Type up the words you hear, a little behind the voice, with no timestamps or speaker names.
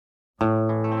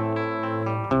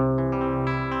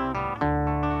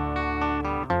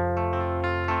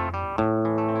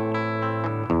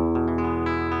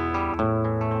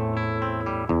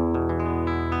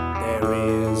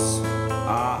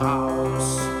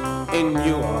in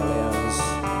New Orleans.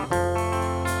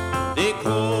 They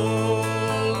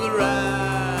call the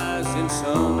rising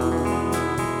sun.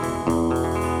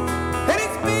 And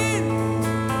it's been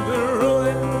the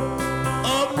ruin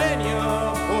of many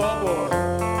a poor boy.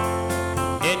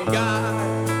 And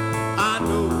God, I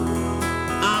know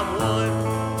I'm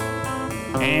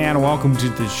one. And welcome to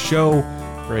the show.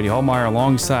 Brady Hallmeyer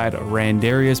alongside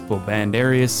Randarius,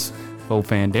 Bofandarius,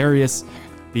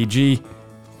 BG.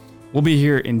 We'll be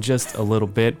here in just a little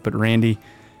bit, but Randy,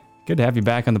 good to have you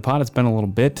back on the pod. It's been a little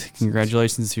bit.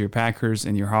 Congratulations to your Packers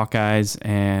and your Hawkeyes,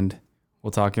 and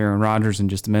we'll talk Aaron Rodgers in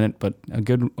just a minute, but a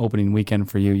good opening weekend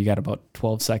for you. You got about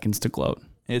 12 seconds to gloat.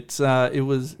 It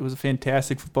was a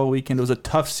fantastic football weekend. It was a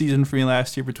tough season for me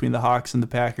last year between the Hawks and the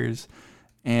Packers,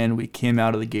 and we came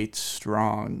out of the gate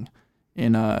strong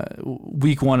in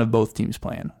week one of both teams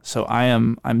playing. So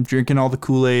I'm drinking all the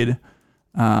Kool-Aid.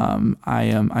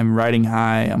 I'm riding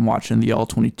high. I'm watching the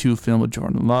All-22 film with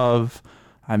Jordan Love.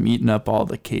 I'm eating up all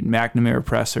the Caden McNamara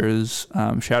pressers.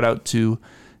 Shout out to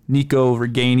Nico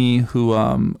Reganey, who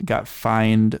got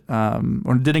fined,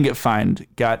 or didn't get fined,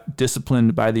 got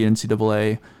disciplined by the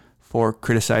NCAA for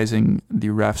criticizing the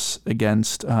refs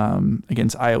against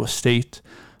Iowa State.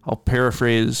 I'll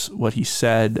paraphrase what he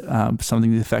said,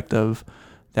 something to the effect of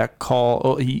that call.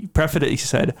 Oh, he prefaced it. He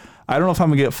said, "I don't know if I'm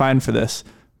gonna get fined for this,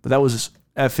 but that was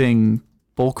effing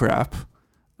bullcrap."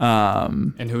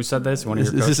 And who said this? One of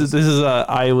your coaches? This is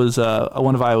Iowa's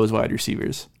one of Iowa's wide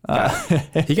receivers.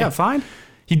 He got fined?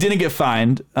 He didn't get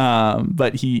fined,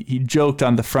 but he joked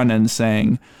on the front end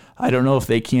saying, "I don't know if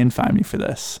they can fine me for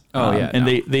this." And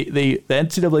the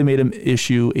NCAA made him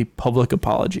issue a public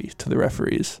apology to the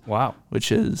referees. Wow,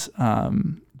 which is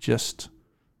just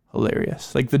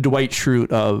hilarious, like the Dwight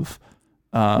Schrute of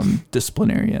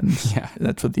disciplinarians. Yeah,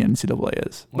 that's what the NCAA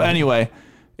is. But anyway,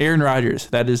 Aaron Rodgers.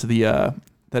 That is the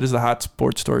hot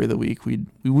sports story of the week. We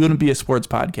wouldn't be a sports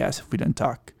podcast if we didn't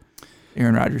talk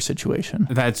Aaron Rodgers situation.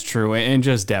 That's true, and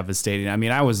just devastating. I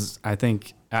mean, I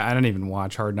think I didn't even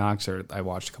watch Hard Knocks, or I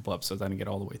watched a couple episodes. I didn't get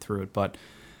all the way through it, but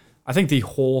I think the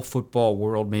whole football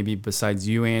world, maybe besides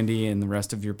you, Andy, and the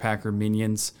rest of your Packer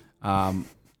minions,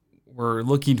 we're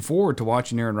looking forward to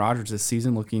watching Aaron Rodgers this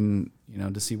season, looking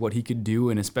to see what he could do,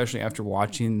 and especially after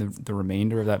watching the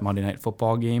remainder of that Monday Night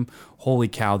Football game. Holy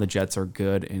cow, the Jets are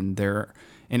good, and they're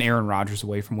Aaron Rodgers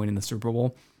away from winning the Super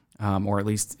Bowl. Or at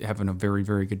least having a very,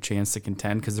 very good chance to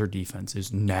contend, because their defense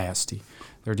is nasty.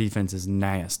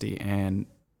 And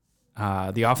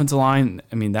the offensive line,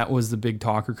 I mean, that was the big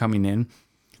talker coming in.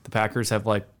 The Packers have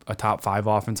like a top 5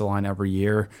 offensive line every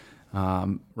year.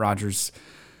 Rodgers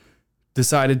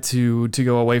decided to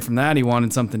go away from that. He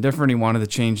wanted something different. He wanted to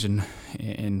change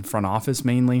in front office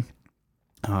mainly.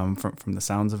 From the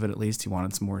sounds of it, at least, he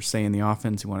wanted some more say in the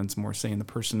offense. He wanted some more say in the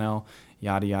personnel,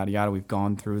 yada, yada, yada. We've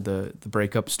gone through the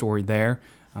breakup story there.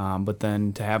 But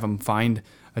then to have him find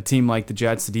a team like the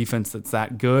Jets, the defense that's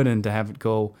that good, and to have it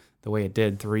go the way it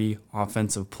did, 3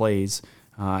 offensive plays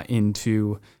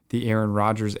into the Aaron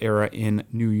Rodgers era in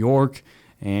New York,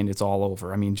 and it's all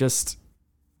over. I mean, just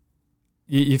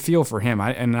you feel for him.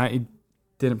 I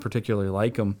didn't particularly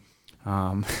like him.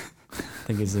 I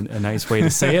think is a nice way to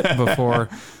say it, before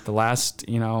the last,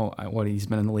 he's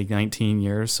been in the league 19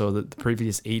 years, so the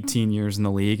previous 18 years in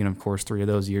the league, and of course 3 of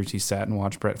those years he sat and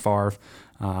watched Brett Favre,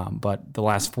 but the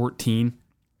last 14,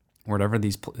 or whatever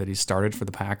that he started for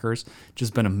the Packers,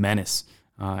 just been a menace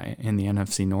in the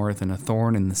NFC North, and a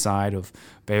thorn in the side of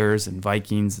Bears and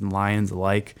Vikings and Lions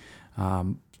alike.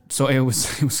 So it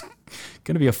was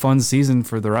going to be a fun season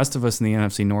for the rest of us in the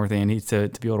NFC North, Andy, to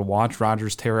be able to watch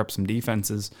Rodgers tear up some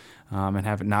defenses and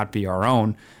have it not be our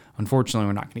own. Unfortunately,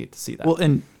 we're not going to get to see that. Well,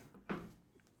 and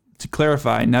to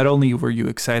clarify, not only were you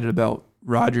excited about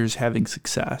Rodgers having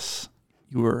success,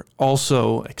 you were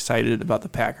also excited about the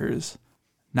Packers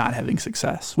not having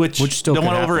success, which still don't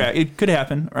want to overreact. It could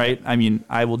happen, right? I mean,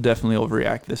 I will definitely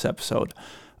overreact this episode.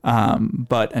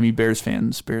 But I mean, Bears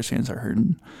fans are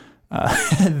hurting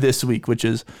this week, which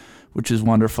is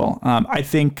wonderful. I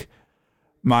think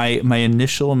my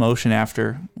initial emotion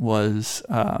after was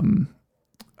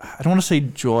I don't want to say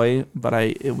joy, but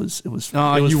it was you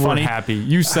funny. were happy.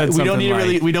 You said we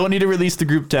something we don't need to release the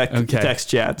group text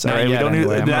chats. All right, we don't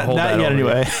anyway. need not yet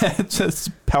anyway. It's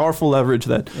powerful leverage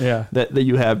that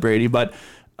you have, Brady. But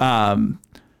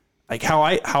like how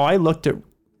I looked at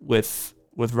with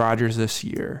Rodgers this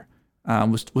year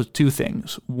was 2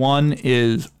 things. One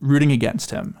is rooting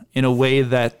against him in a way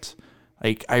that,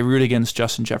 like, I root against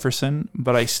Justin Jefferson,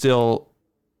 but I still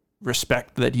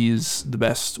respect that he's the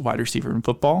best wide receiver in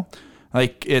football.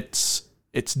 Like, it's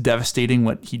devastating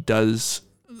what he does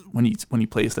when he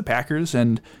plays the Packers,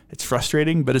 and it's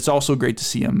frustrating, but it's also great to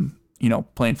see him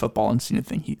playing football and seeing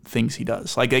the things he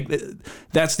does. Like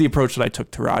that's the approach that I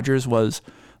took to Rodgers was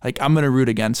like, I'm going to root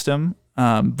against him,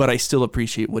 but I still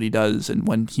appreciate what he does. And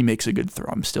when he makes a good throw,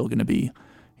 I'm still going to be,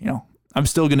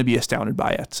 astounded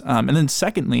by it. And then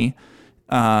secondly,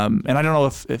 and I don't know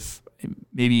if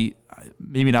maybe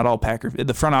not all Packers,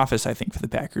 the front office, I think for the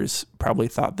Packers probably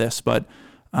thought this, but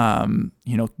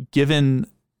given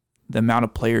the amount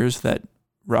of players that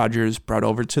Rodgers brought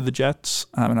over to the Jets,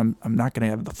 and I'm not going to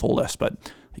have the full list, but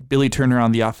like Billy Turner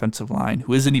on the offensive line,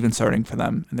 who isn't even starting for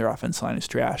them, and their offensive line is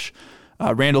trash.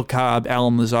 Randall Cobb,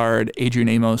 Alan Lazard, Adrian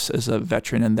Amos as a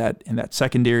veteran in that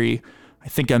secondary. I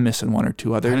think I'm missing one or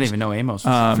two others. I didn't even know Amos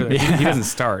was he doesn't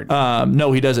start.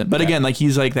 No, he doesn't. But again, like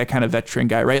he's like that kind of veteran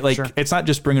guy, right? Like It's not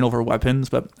just bringing over weapons,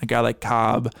 but a guy like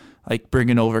Cobb, like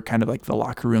bringing over kind of like the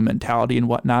locker room mentality and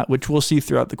whatnot, which we'll see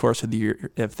throughout the course of the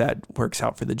year if that works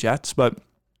out for the Jets. But,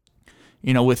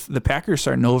 with the Packers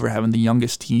starting over, having the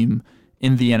youngest team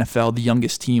in the NFL, the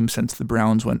youngest team since the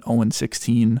Browns went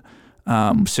 0-16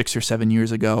 6 or 7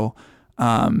 years ago,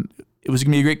 it was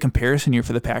going to be a great comparison year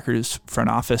for the Packers front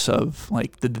office of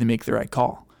like, did they make the right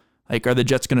call? Like, are the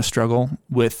Jets going to struggle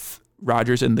with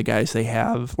Rodgers and the guys they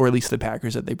have, or at least the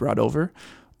Packers that they brought over?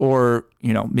 Or,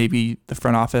 maybe the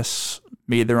front office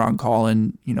made the wrong call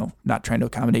and, not trying to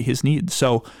accommodate his needs.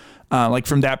 So,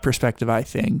 from that perspective, I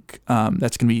think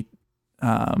that's going to be,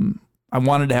 I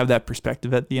wanted to have that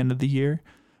perspective at the end of the year.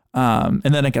 And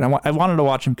then again, I wanted to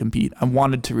watch him compete. I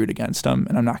wanted to root against him,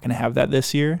 and I'm not going to have that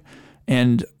this year.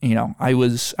 And, I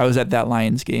was at that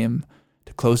Lions game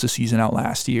to close the season out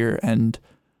last year, and,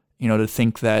 to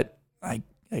think that I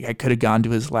could have gone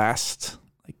to his last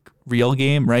like real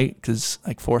game, right? Because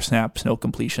like 4 snaps, no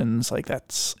completions, like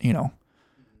that's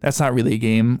not really a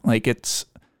game. Like it's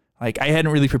like I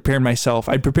hadn't really prepared myself.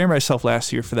 I'd prepared myself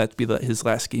last year for that to be his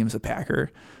last game as a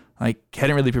Packer. Like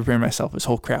hadn't really prepared myself as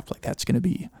whole crap. Like that's going to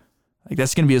be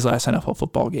his last NFL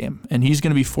football game, and he's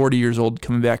going to be 40 years old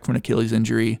coming back from an Achilles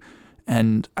injury.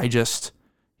 And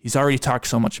he's already talked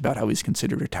so much about how he's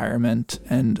considered retirement,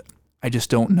 and I just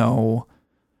don't know.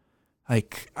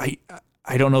 Like, I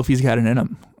don't know if he's got it in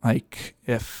him. Like,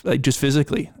 if like just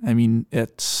physically, I mean,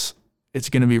 it's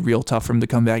going to be real tough for him to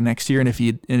come back next year. And if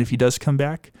he does come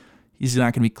back, he's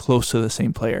not going to be close to the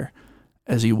same player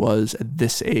as he was at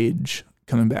this age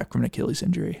coming back from an Achilles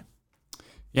injury.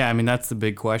 Yeah, I mean, that's the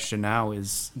big question now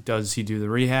is, does he do the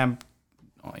rehab?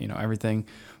 Everything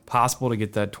possible to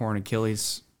get that torn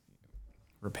Achilles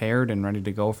repaired and ready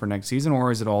to go for next season,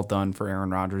 or is it all done for Aaron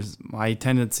Rodgers? My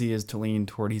tendency is to lean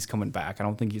toward he's coming back. I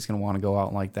don't think he's going to want to go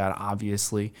out like that.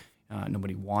 Obviously,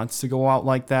 nobody wants to go out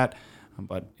like that,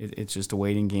 but it's just a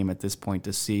waiting game at this point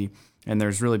to see. And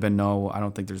there's really been I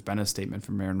don't think there's been a statement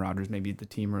from Aaron Rodgers. Maybe the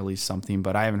team released something,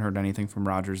 but I haven't heard anything from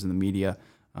Rodgers in the media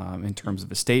in terms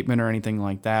of a statement or anything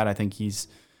like that. I think he's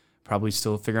probably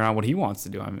still figuring out what he wants to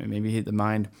do. I mean, maybe the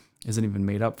mind isn't even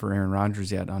made up for Aaron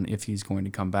Rodgers yet on if he's going to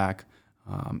come back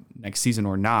next season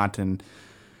or not. And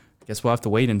I guess we'll have to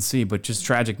wait and see. But just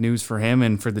tragic news for him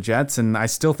and for the Jets. And I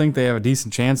still think they have a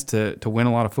decent chance to win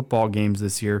a lot of football games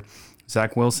this year.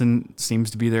 Zach Wilson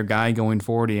seems to be their guy going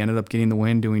forward. He ended up getting the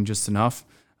win, doing just enough.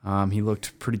 He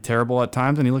looked pretty terrible at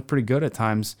times, and he looked pretty good at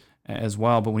times as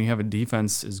well. But when you have a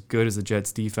defense as good as the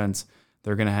Jets' defense,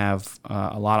 they're going to have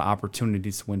a lot of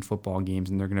opportunities to win football games,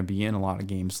 and they're going to be in a lot of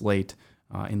games late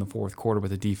in the fourth quarter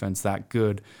with a defense that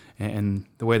good. And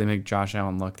the way they make Josh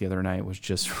Allen look the other night was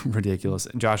just ridiculous.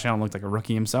 Josh Allen looked like a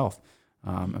rookie himself.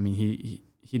 I mean,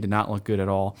 he did not look good at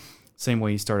all. Same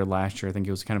way he started last year. I think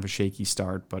it was kind of a shaky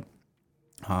start, but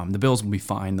the Bills will be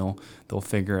fine. They'll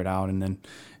figure it out, and then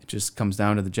it just comes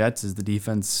down to the Jets. Is the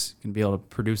defense going to be able to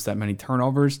produce that many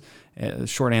turnovers? The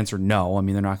short answer, no. I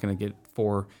mean, they're not going to get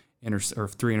 3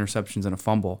 interceptions and a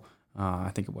fumble.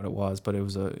 I think what it was, but it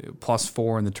was a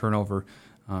 +4 in the turnover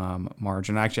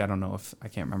margin. Actually, I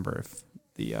can't remember if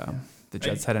the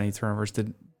Jets had any turnovers.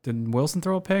 Did Wilson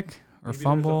throw a pick or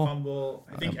fumble?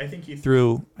 I think he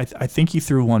threw. I think he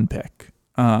threw one pick.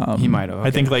 He might have. Okay.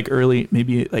 I think like early,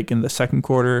 maybe like in the second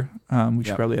quarter. We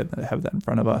should probably have that in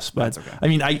front of us. But okay. I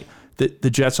mean, the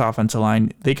Jets offensive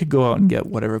line, they could go out and get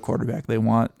whatever quarterback they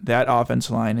want. That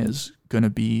offensive line is going to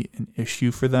be an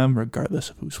issue for them regardless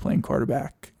of who's playing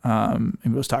quarterback. And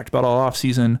it was talked about all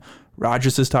offseason.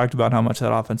 Rodgers has talked about how much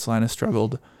that offensive line has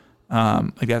struggled.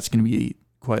 Like that's going to be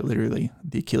quite literally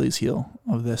the Achilles heel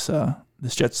of this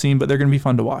Jets team, but they're going to be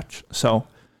fun to watch. So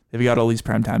they've got all these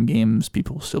primetime games.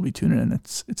 People will still be tuning in.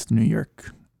 It's the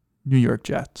New York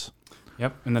Jets.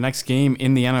 Yep. And the next game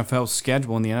in the NFL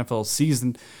schedule, in the NFL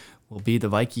season, will be the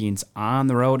Vikings on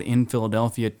the road in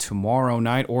Philadelphia tomorrow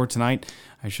night, or tonight,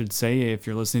 I should say. If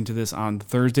you're listening to this on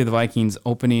Thursday, the Vikings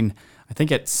opening, I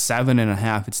think, at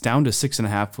 7.5. It's down to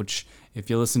 6.5, which, if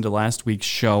you listen to last week's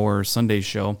show or Sunday's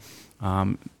show,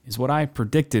 is what I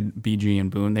predicted. BG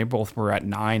and Boone, they both were at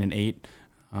 9 and 8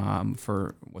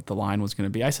 for what the line was going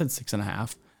to be. I said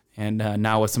 6.5, and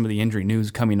now with some of the injury news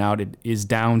coming out, it is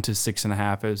down to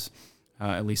 6.5, as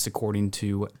at least according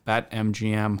to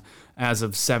BetMGM, as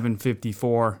of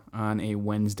 7:54 on a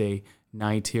Wednesday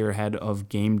night here ahead of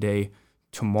game day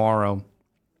tomorrow.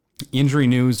 Injury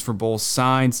news for both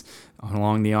sides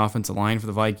along the offensive line for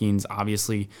the Vikings.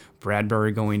 Obviously,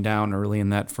 Bradbury going down early in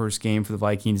that first game for the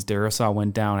Vikings. Darisaw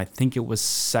went down, I think it was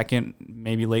second,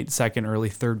 maybe late second, early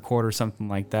third quarter, something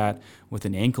like that, with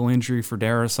an ankle injury for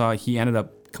Darisaw. He ended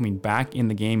up coming back in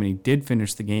the game, and he did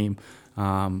finish the game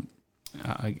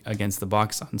against the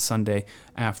Bucs on Sunday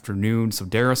afternoon. So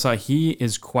Darisaw, he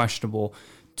is questionable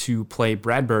to play.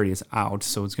 Bradbury is out,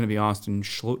 so it's going to be Austin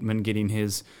Schlottmann getting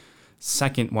his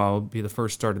second, well, it'll be the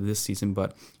first start of this season,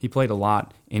 but he played a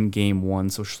lot in game one.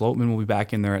 So Schlottmann will be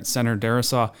back in there at center.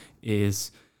 Darisaw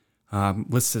is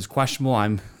listed as questionable.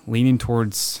 I'm leaning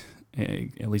towards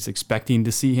at least expecting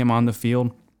to see him on the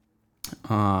field.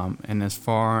 And as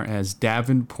far as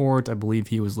Davenport, I believe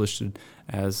he was listed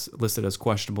as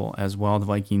questionable as well. The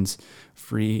Vikings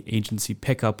free agency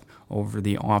pickup over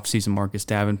the offseason, Marcus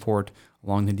Davenport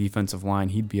along the defensive line.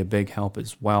 He'd be a big help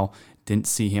as well. Didn't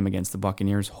see him against the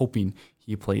Buccaneers. Hoping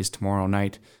he plays tomorrow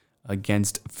night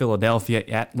against Philadelphia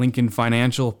at Lincoln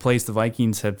Financial Place. The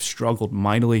Vikings have struggled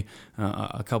mightily.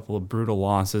 A couple of brutal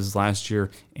losses last year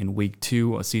in Week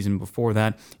 2, a season before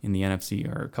that in the NFC,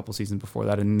 or a couple seasons before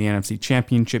that in the NFC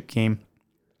Championship game.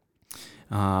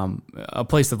 A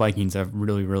place the Vikings have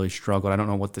really, really struggled. I don't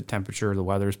know what the temperature or the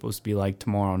weather is supposed to be like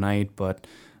tomorrow night, but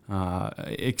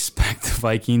expect the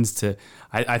Vikings to,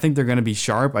 I think they're going to be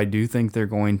sharp. I do think they're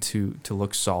going to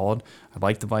look solid. I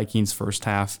like the Vikings first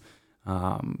half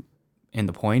in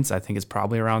the points. I think it's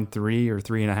probably around 3 or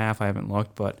 3.5. I haven't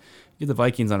looked, but get the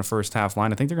Vikings on a first half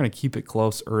line. I think they're going to keep it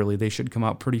close early. They should come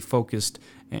out pretty focused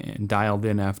and dialed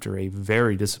in after a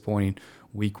very disappointing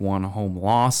Week 1 home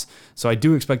loss. So I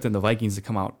do expect the Vikings to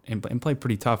come out and play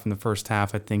pretty tough in the first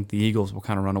half. I think the Eagles will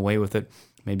kind of run away with it,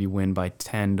 maybe win by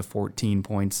 10 to 14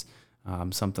 points,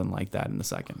 something like that in the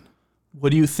second.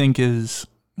 What do you think is,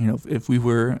 if we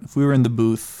were in the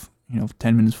booth,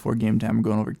 10 minutes before game time, we're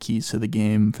going over keys to the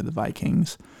game for the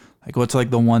Vikings. Like, what's like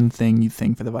the one thing you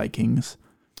think for the Vikings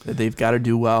that they've got to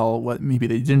do well? What maybe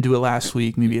they didn't do it last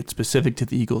week. Maybe it's specific to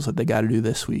the Eagles that they got to do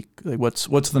this week. Like,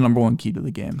 what's the number one key to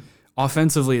the game?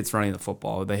 Offensively, it's running the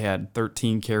football. They had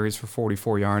 13 carries for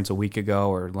 44 yards a week ago,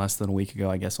 or less than a week ago,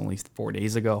 I guess only 4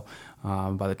 days ago,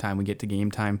 by the time we get to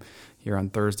game time here on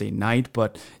Thursday night.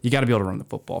 But you got to be able to run the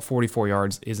football. 44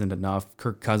 yards isn't enough.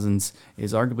 Kirk Cousins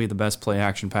is arguably the best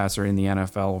play-action passer in the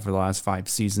NFL over the last 5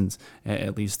 seasons,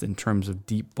 at least in terms of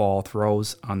deep ball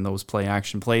throws on those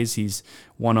play-action plays. He's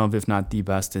one of, if not the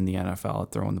best in the NFL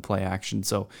at throwing the play-action.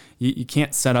 So you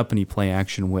can't set up any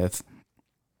play-action with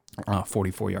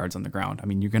 44 yards on the ground. I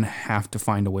mean, you're going to have to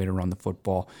find a way to run the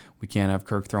football. We can't have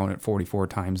Kirk throwing it 44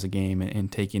 times a game and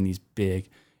taking these big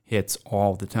hits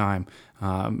all the time.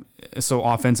 So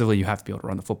offensively, you have to be able to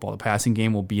run the football. The passing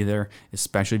game will be there,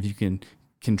 especially if you can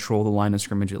control the line of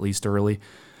scrimmage at least early.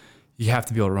 You have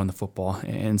to be able to run the football.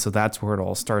 And so that's where it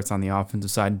all starts on the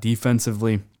offensive side.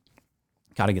 Defensively,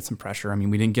 got to get some pressure. I mean,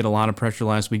 we didn't get a lot of pressure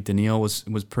last week. Daniil was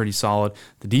pretty solid.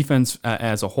 The defense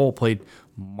as a whole played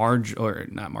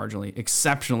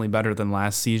exceptionally better than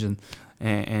last season.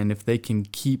 And if they can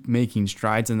keep making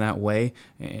strides in that way,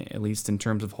 at least in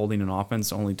terms of holding an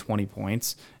offense only 20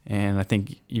 points, and I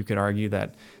think you could argue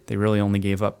that they really only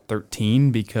gave up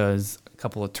 13 because a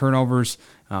couple of turnovers.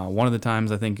 One of the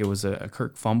times I think it was a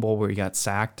Kirk fumble where he got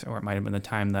sacked, or it might have been the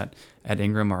time that Ed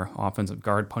Ingram, our offensive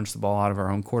guard, punched the ball out of our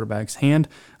own quarterback's hand.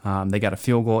 They got a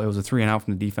field goal. It was a 3-and-out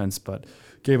from the defense, but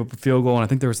gave up a field goal, and I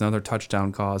think there was another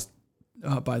touchdown caused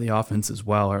by the offense as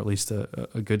well, or at least a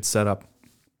good setup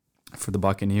for the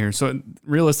Buccaneers. So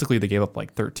realistically, they gave up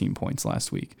like 13 points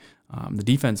last week. The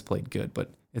defense played good,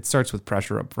 but it starts with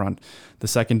pressure up front. The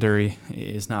secondary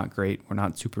is not great. We're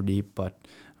not super deep, but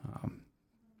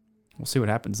we'll see what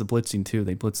happens. The blitzing too.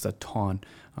 They blitzed a ton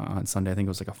on Sunday. I think it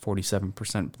was like a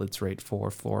 47% blitz rate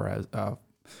for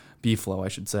B-Flow, I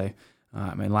should say.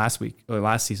 And last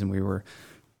season we were,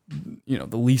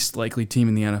 the least likely team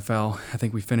in the NFL. I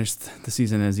think we finished the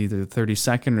season as either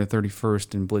 32nd or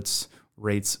 31st in blitz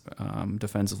rates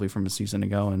defensively from a season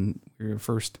ago, and we were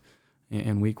first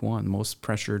in Week 1, most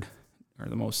pressured or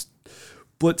the most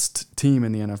blitzed team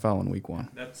in the NFL in Week 1.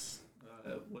 That's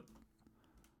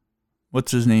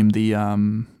what's his name? The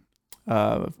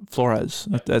Flores.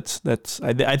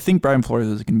 I think Brian Flores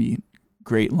is going to be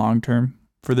great long term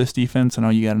for this defense. I know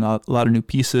you got a lot of new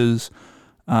pieces.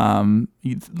 Jumping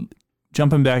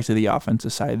back to the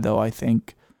offensive side, though, I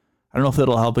don't know if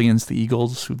that'll help against the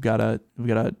Eagles. We've got a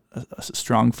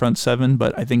strong front seven,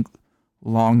 but I think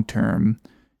long term,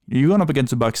 you're going up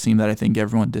against a Bucs team that I think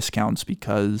everyone discounts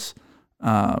because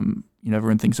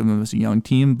everyone thinks of them as a young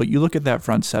team. But you look at that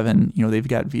front seven, they've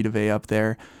got Vita Vea up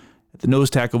there at the nose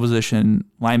tackle position,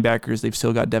 linebackers. They've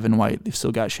still got Devin White. They've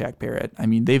still got Shaq Barrett. I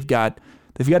mean, they've got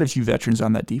a few veterans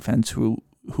on that defense who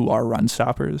are run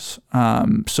stoppers. I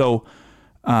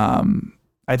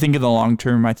think in the long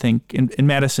term, I think in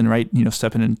Madison, right,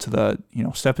 stepping into the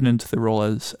role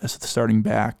as the starting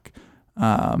back.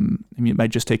 It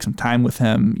might just take some time with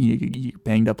him. You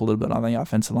banged up a little bit on the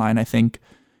offensive line. I think,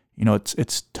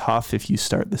 it's tough if you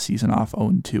start the season off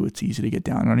 0-2. It's easy to get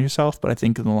down on yourself, but I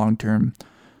think in the long term,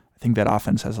 I think that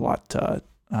offense has a lot to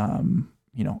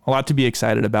be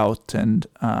excited about. And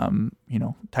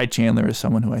Ty Chandler is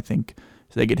someone who I think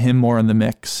as they get him more in the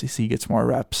mix, as he gets more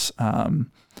reps,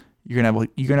 you're gonna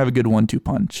have a good 1-2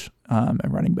 punch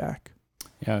at running back.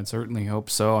 Yeah, I certainly hope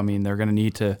so. I mean, they're going to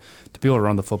need to be able to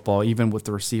run the football, even with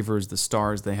the receivers, the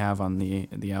stars they have on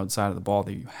the outside of the ball.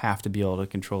 They have to be able to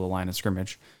control the line of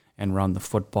scrimmage and run the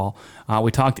football.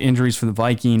 We talked injuries for the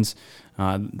Vikings.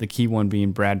 The key one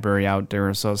being Bradbury out,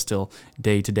 Darisaw still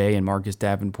day-to-day, and Marcus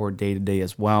Davenport day-to-day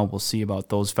as well. We'll see about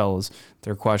those fellas.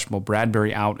 They're questionable.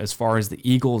 Bradbury out. As far as the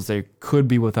Eagles, they could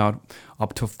be without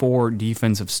up to 4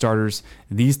 defensive starters.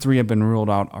 These 3 have been ruled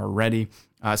out already.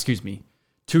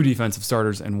 2 defensive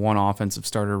starters and 1 offensive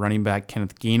starter. Running back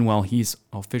Kenneth Gainwell, he's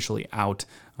officially out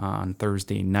on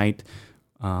Thursday night.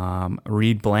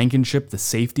 Reed Blankenship, the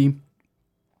safety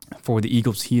for the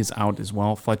Eagles, he is out as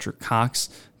well. Fletcher Cox,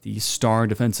 the star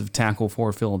defensive tackle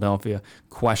for Philadelphia,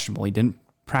 questionable. He didn't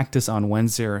practice on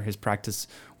Wednesday, or his practice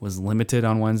was limited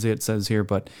on Wednesday, it says here,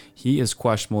 but he is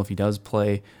questionable. If he does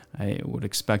play, I would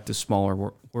expect a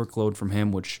smaller workload from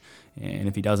him, and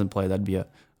if he doesn't play, that'd be a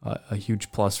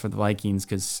huge plus for the Vikings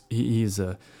because he's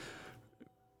a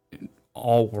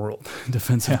all-world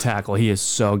defensive tackle. He is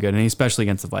so good, and especially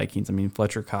against the Vikings. I mean,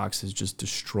 Fletcher Cox has just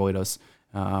destroyed us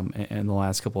in the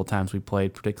last couple of times we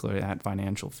played, particularly at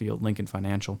Lincoln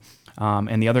Financial.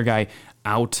 And the other guy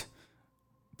out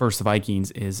versus the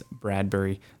Vikings is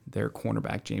Bradbury, their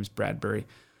cornerback, James Bradbury.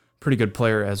 Pretty good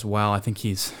player as well. I think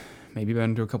he's maybe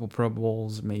been to a couple Pro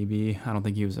Bowls, maybe. I don't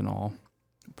think he was an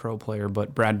all-pro player,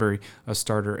 but Bradbury, a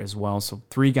starter as well. So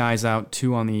 3 guys out,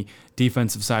 2 on the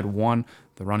defensive side, 1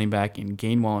 the running back in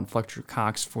Gainwell, and Fletcher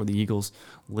Cox for the Eagles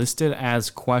listed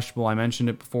as questionable. I mentioned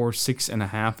it before,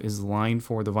 6.5 is the line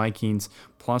for the Vikings,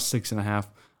 plus 6.5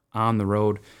 on the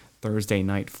road Thursday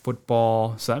night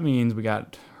football. So that means we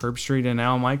got Herbstreit and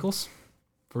Al Michaels.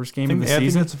 First game of the season. I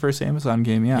think that's the first Amazon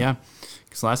game, yeah. Yeah,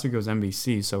 because last week it was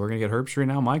NBC, so we're going to get Herbstreit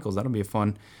and Al Michaels. That'll be a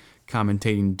fun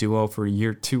commentating duo for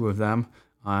year 2 of them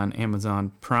on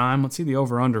Amazon Prime. Let's see the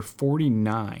over-under,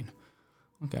 49.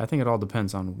 Okay, I think it all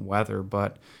depends on weather,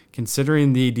 but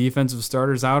considering the defensive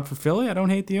starters out for Philly, I don't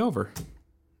hate the over.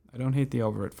 I don't hate the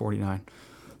over at 49.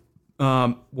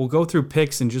 We'll go through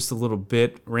picks in just a little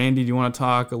bit. Randy, do you want to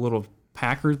talk a little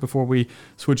Packers before we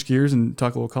switch gears and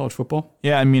talk a little college football?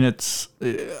 Yeah, I mean, it's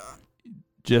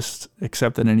just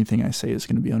accept that anything I say is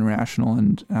going to be unrational,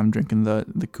 and I'm drinking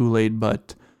the Kool-Aid,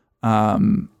 but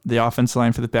the offensive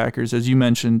line for the Packers, as you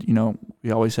mentioned,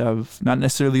 we always have not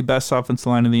necessarily the best offensive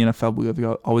line in the NFL, but we've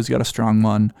always got a strong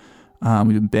one.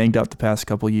 We've been banged out the past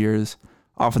couple years.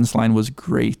 Offensive line was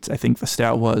great. I think the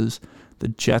stat was the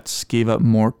Jets gave up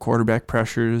more quarterback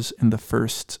pressures in the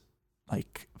first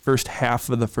half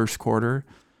of the first quarter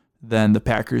than the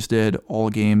Packers did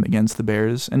all game against the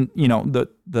Bears. And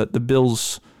the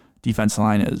Bills' defensive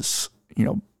line is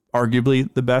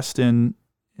arguably the best in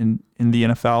the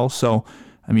NFL. So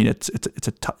I mean, it's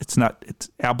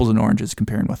apples and oranges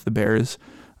comparing with the Bears.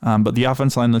 But the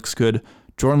offensive line looks good.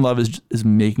 Jordan Love is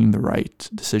making the right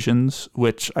decisions,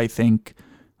 which I think,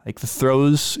 like the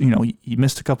throws, he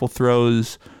missed a couple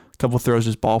throws,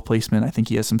 just ball placement. I think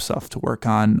he has some stuff to work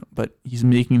on, but he's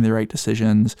making the right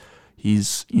decisions.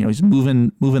 He's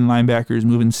moving linebackers,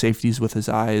 moving safeties with his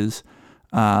eyes.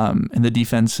 And the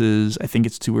defenses, I think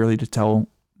it's too early to tell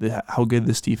how good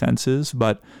this defense is,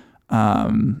 but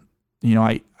I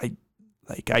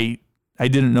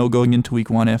didn't know going into week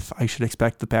 1 if I should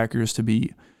expect the Packers to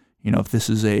be, if this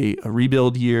is a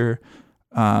rebuild year,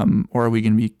 or are we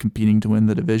going to be competing to win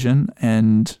the division?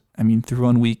 And I mean, through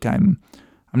 1 week, I'm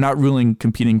not ruling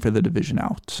competing for the division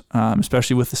out,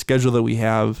 especially with the schedule that we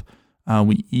have.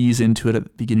 We ease into it at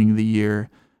the beginning of the year.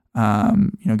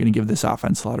 Going to give this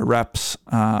offense a lot of reps.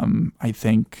 I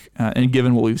think, and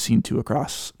given what we've seen too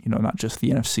across, not just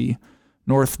the NFC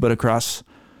North, but across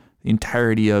the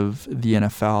entirety of the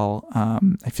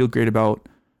NFL, I feel great about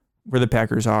where the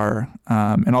Packers are,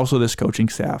 and also this coaching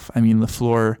staff. I mean,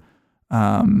 LaFleur,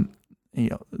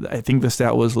 I think the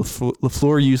stat was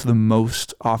LaFleur used the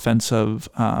most offensive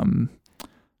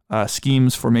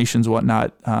schemes, formations,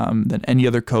 whatnot, than any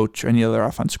other coach or any other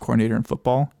offensive coordinator in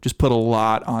football. Just put a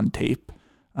lot on tape,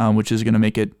 which is going to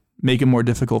make it more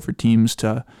difficult for teams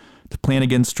to plan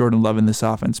against Jordan Love in this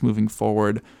offense moving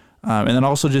forward. And then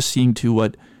also just seeing too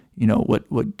what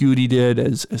Goody did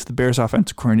as the Bears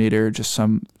offensive coordinator, just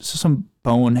some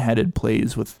boneheaded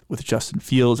plays with Justin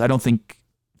Fields. I don't think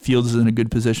Fields is in a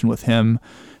good position with him.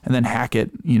 And then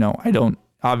Hackett,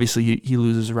 obviously he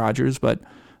loses Rodgers, but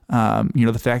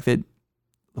the fact that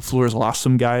LaFleur has lost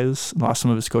some guys, lost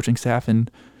some of his coaching staff, and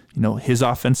his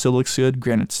offense still looks good.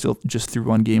 Granted, still just through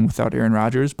one game without Aaron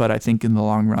Rodgers, but I think in the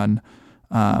long run,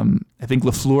 I think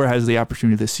LaFleur has the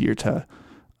opportunity this year to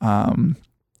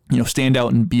stand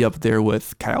out and be up there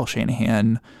with Kyle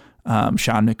Shanahan,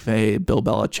 Sean McVay, Bill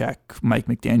Belichick, Mike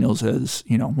McDaniels as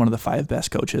one of the 5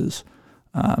 best coaches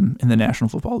in the National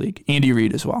Football League. Andy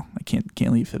Reid as well. I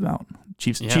can't leave him out.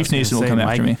 Chiefs Nation will come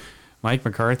after me. Mike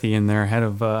McCarthy in there ahead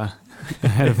of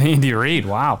Andy Reid.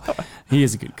 Wow, he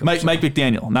is a good coach. Mike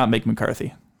McDaniel, not Mike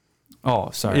McCarthy. Oh,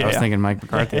 sorry, I was thinking Mike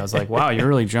McCarthy. I was like, wow, you're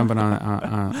really jumping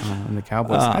on the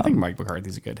Cowboys. I think Mike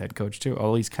McCarthy's a good head coach too.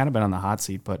 Although he's kind of been on the hot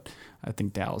seat, but I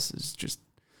think Dallas is just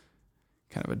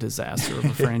kind of a disaster of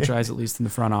a franchise, at least in the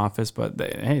front office. But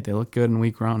they look good in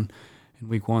week one.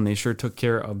 They sure took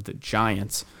care of the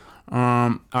Giants.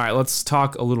 All right, let's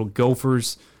talk a little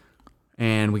Gophers.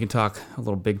 And we can talk a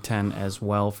little Big Ten as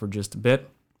well for just a bit.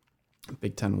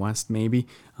 Big Ten West, maybe.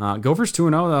 Gophers 2-0,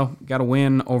 though. Got a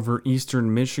win over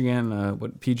Eastern Michigan,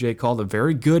 what PJ called a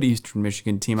very good Eastern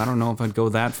Michigan team. I don't know if I'd go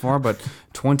that far, but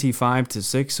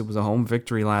 25-6. It was a home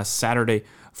victory last Saturday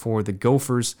for the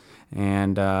Gophers.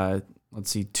 And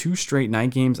let's see, 2 straight night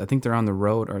games. I think they're on the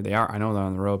road, or they are. I know they're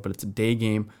on the road, but it's a day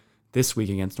game this week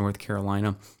against North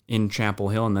Carolina in Chapel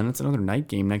Hill, and then it's another night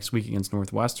game next week against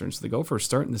Northwestern. So the Gophers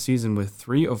starting the season with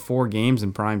 3 of 4 games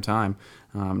in prime time.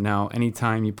 Now,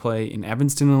 anytime you play in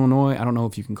Evanston, Illinois, I don't know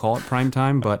if you can call it prime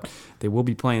time, but they will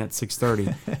be playing at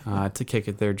 6:30 to kick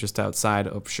it there just outside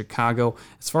of Chicago.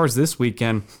 As far as this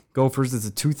weekend, Gophers, it's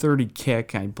a 2:30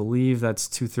 kick. I believe that's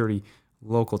 2:30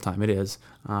 local time. It is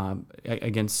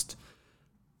against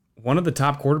one of the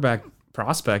top quarterback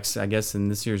prospects, I guess, in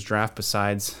this year's draft,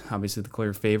 besides obviously the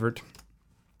clear favorite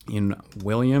in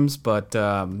Williams, but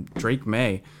Drake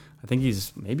May, I think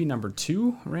he's maybe number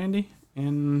 2, Randy,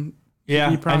 in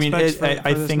prospects.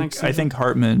 I think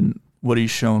Hartman, what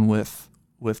he's shown with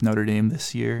Notre Dame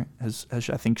this year has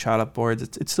I think shot up boards.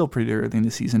 It's still pretty early in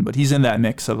the season, but he's in that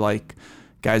mix of like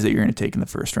guys that you're going to take in the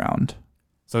first round.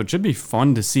 So it should be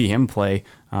fun to see him play.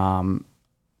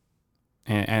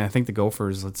 And I think the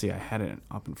Gophers, let's see, I had it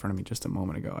up in front of me just a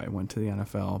moment ago. I went to the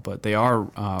NFL, but they are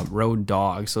road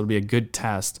dogs, so it'll be a good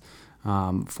test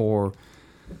for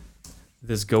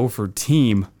this Gopher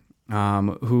team,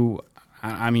 who,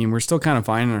 I mean, we're still kind of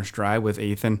finding our stride with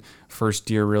Ethan. First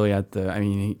year really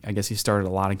I guess he started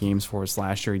a lot of games for us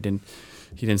last year. He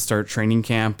didn't start training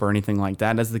camp or anything like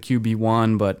that as the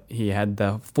QB1, but he had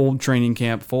the full training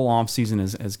camp, full offseason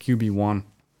as QB1.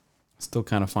 Still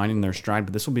kind of finding their stride,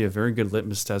 but this will be a very good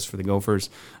litmus test for the Gophers.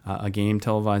 A game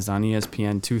televised on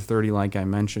ESPN, 2:30, like I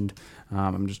mentioned.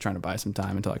 I'm just trying to buy some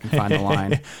time until I can find the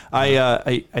line.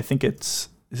 I think is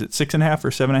it 6.5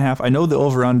 or 7.5? I know the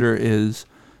over/under is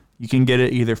you can get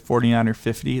it either 49 or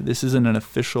 50. This isn't an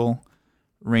official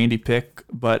Randy pick,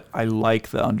 but I like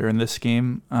the under in this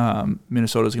game.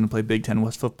 Minnesota's going to play Big Ten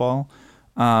West football,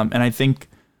 and I think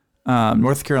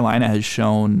North Carolina has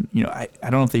shown, I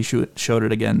don't know if they showed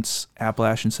it against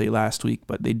Appalachian State last week,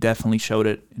 but they definitely showed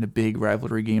it in a big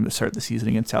rivalry game to start the season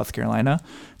against South Carolina.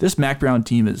 This Mac Brown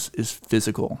team is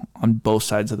physical on both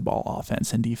sides of the ball,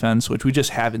 offense and defense, which we just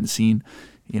haven't seen,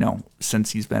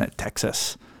 since he's been at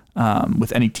Texas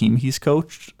with any team he's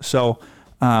coached. So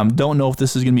don't know if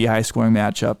this is going to be a high-scoring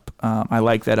matchup. I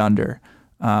like that under.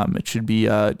 It should be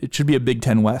a Big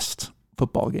Ten West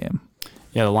football game.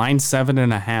 Yeah, the line's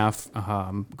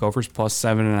 7.5. Gophers plus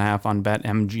 7.5 on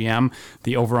BetMGM.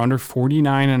 The over/under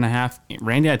 49.5.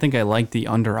 Randy, I think I like the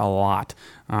under a lot,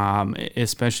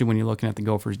 especially when you're looking at the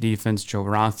Gophers defense. Joe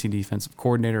Rothsey, defensive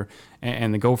coordinator,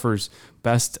 and the Gophers'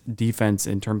 best defense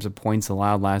in terms of points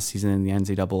allowed last season in the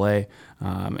NCAA,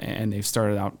 and they've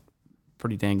started out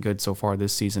pretty dang good so far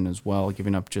this season as well,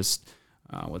 giving up just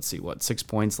let's see, 6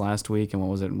 points last week, and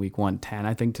what was it in week 1? 10,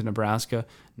 I think, to Nebraska.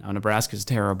 Now, Nebraska's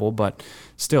terrible, but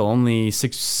still only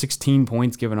 16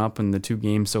 points given up in the 2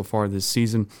 games so far this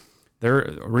season. They're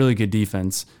a really good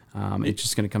defense. It's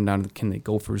just going to come down to can the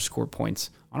Gophers score points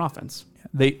on offense.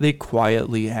 They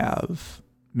quietly have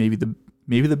maybe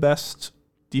the best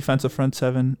defensive front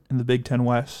seven in the Big Ten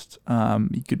West.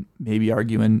 You could maybe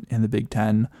argue in the Big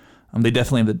Ten. They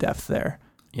definitely have the depth there.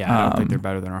 Yeah, I don't think they're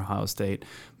better than Ohio State,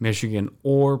 Michigan,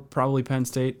 or probably Penn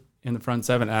State in the front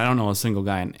seven. I don't know a single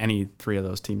guy in any 3 of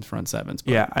those teams' front sevens.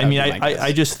 Yeah, I mean,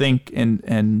 I just think,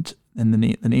 and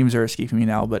the names are escaping me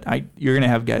now, but you're going to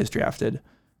have guys drafted.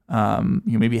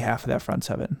 Maybe half of that front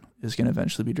seven is going to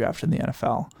eventually be drafted in the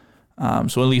NFL.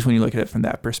 So at least when you look at it from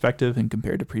that perspective and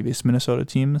compared to previous Minnesota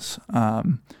teams,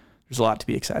 there's a lot to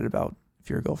be excited about if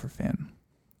you're a Gopher fan.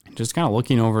 Just kind of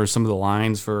looking over some of the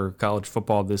lines for college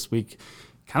football this week.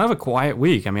 Kind of a quiet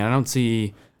week. I mean, I'm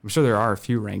sure there are a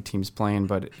few ranked teams playing,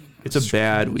 but it's a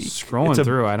bad week. Scrolling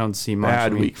through, I don't see much.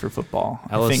 Bad week for football.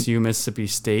 LSU, Mississippi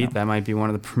State, that might be one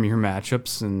of the premier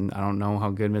matchups, and I don't know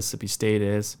how good Mississippi State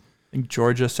is. I think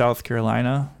Georgia, South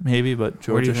Carolina, maybe, but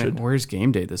Georgia should. Where's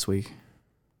game day this week?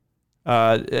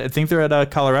 I think they're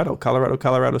at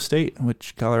Colorado State,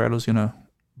 which Colorado's going to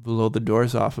blow the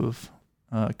doors off of.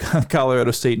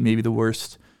 Colorado State, maybe the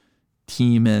worst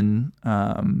team in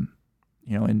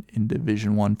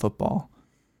Division I football.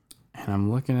 And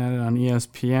I'm looking at it on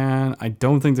ESPN. I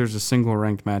don't think there's a single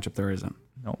ranked matchup. There isn't.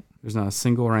 No. There's not a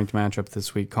single ranked matchup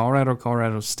this week.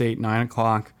 Colorado State, 9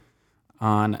 o'clock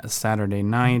on Saturday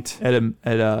night.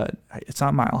 It's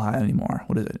not Mile High anymore.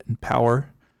 What is it? In Power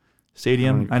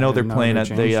Stadium? I know they're playing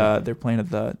at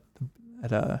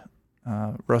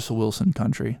Russell Wilson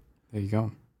Country. There you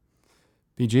go.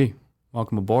 BG,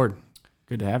 welcome aboard.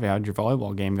 Good to have you. How'd your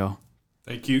volleyball game go?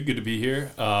 Thank you. Good to be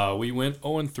here. We went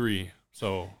 0-3,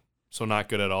 so not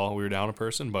good at all. We were down a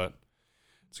person, but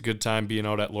it's a good time being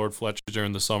out at Lord Fletcher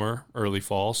during the summer, early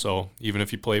fall. So even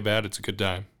if you play bad, it's a good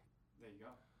time. There you go.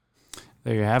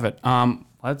 There you have it.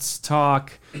 Let's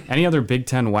talk any other Big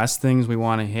Ten West things we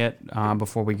want to hit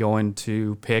before we go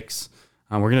into picks.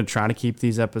 We're going to try to keep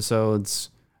these episodes,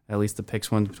 at least the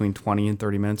picks ones, between 20 and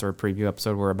 30 minutes. Our preview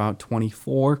episode, we're about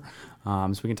 24.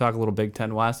 So we can talk a little Big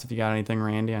Ten West if you got anything,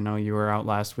 Randy. I know you were out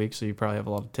last week, so you probably have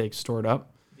a lot of takes stored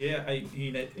up. Yeah,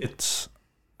 it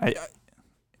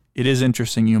is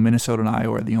interesting. Minnesota and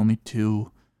Iowa are the only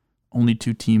two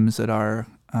teams that are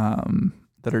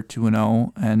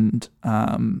 2-0, and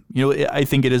I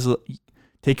think it is,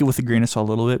 take it with a grain of salt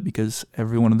a little bit, because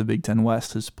everyone in the Big Ten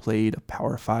West has played a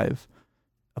Power 5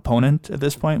 opponent at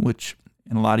this point, which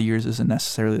in a lot of years isn't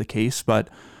necessarily the case, but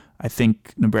I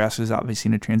think Nebraska is obviously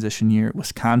in a transition year.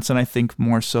 Wisconsin, I think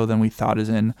more so than we thought, is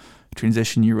in a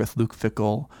transition year with Luke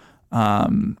Fickell.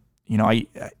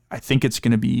 I think it's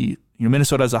going to be,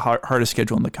 Minnesota has the hardest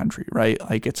schedule in the country, right?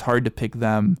 Like, it's hard to pick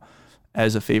them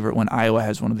as a favorite when Iowa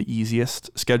has one of the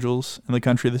easiest schedules in the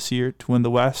country this year to win the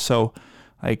West. So,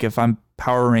 like, if I'm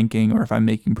power ranking or if I'm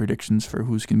making predictions for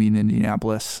who's going to be in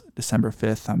Indianapolis December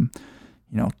 5th, I'm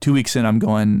 2 weeks in, I'm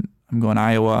going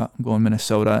Iowa, I'm going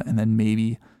Minnesota, and then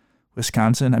maybe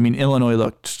Wisconsin. I mean, Illinois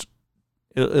looked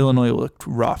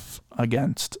rough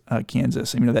against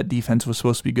Kansas. That defense was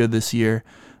supposed to be good this year,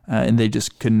 and they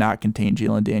just could not contain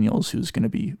Jalen Daniels, who's going to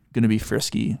be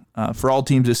frisky for all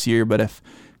teams this year. But if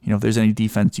there's any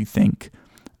defense you think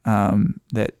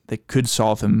that could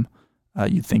solve him,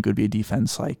 you'd think it would be a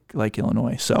defense like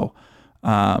Illinois. So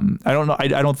I don't know. I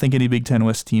don't think any Big Ten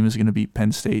West team is going to beat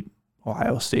Penn State,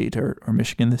 Ohio State, or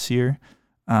Michigan this year.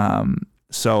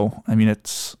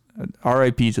 It's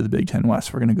RIP to the Big Ten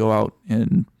West. We're going to go out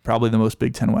in probably the most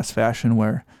Big Ten West fashion,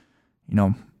 where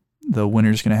the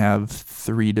winner's going to have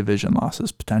 3 division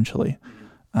losses potentially,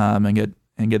 and get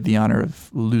the honor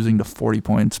of losing to 40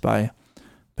 points by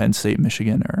Penn State,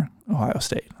 Michigan, or Ohio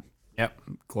State. Yep,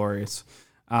 glorious.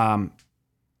 I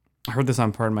heard this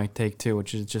on Part of My Take too,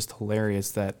 which is just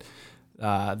hilarious that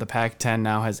the Pac-10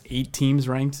 now has 8 teams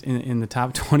ranked in the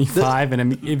top 25,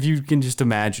 and if you can just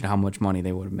imagine how much money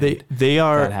they would have made.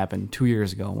 That happened 2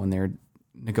 years ago when they were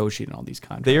negotiating all these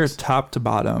contracts. They are top to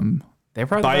bottom. They're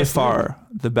probably by far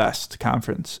the best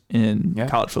conference in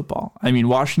college football.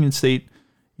 Washington State,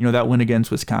 that win against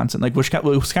Wisconsin,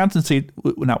 Washington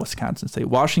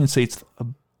State's a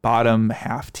bottom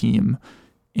half team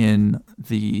in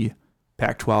the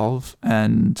Pac-12,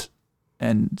 and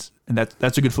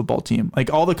that's a good football team.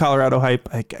 Like, all the Colorado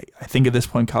hype, I think at this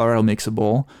point Colorado makes a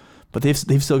bowl, but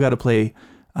they've still got to play.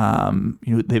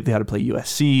 They've got to play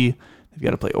USC. They've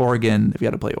got to play Oregon. They've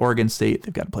got to play Oregon State.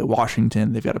 They've got to play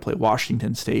Washington. They've got to play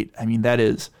Washington State. That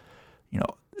is,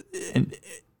 and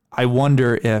I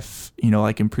wonder if,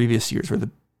 like in previous years where the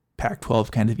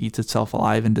Pac-12 kind of eats itself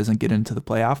alive and doesn't get into the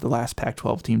playoff, the last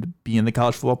Pac-12 team to be in the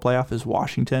college football playoff is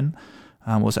Washington.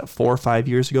 Was that 4 or 5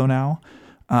 years ago now?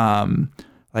 I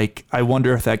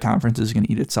wonder if that conference is going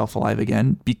to eat itself alive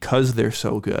again because they're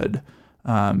so good.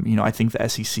 I think the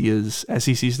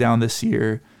SEC's down this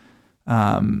year.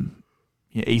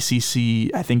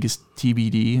 ACC, I think, is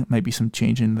TBD. Might be some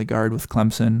change in the guard with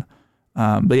Clemson.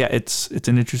 But yeah, it's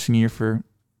an interesting year for,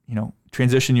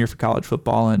 transition year for college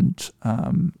football, and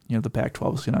the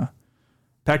Pac-12 is gonna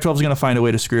find a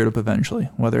way to screw it up eventually,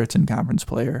 whether it's in conference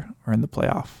play or in the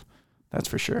playoff. That's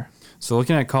for sure. So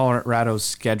looking at Colorado's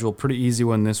schedule, pretty easy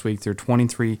one this week. They're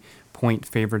 23-point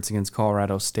favorites against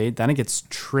Colorado State. Then it gets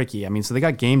tricky. So they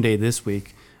got game day this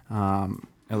week.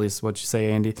 At least what you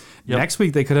say, Andy. Yep. Next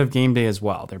week, they could have game day as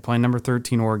well. They're playing number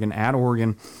 13 Oregon at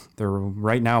Oregon. They're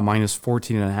right now minus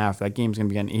 14.5. That game's going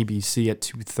to be on ABC at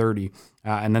 2:30.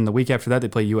 And then the week after that, they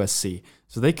play USC.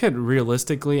 So they could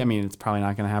realistically, it's probably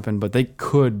not going to happen, but they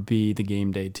could be the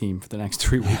game day team for the next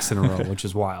 3 weeks in a row, which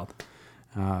is wild.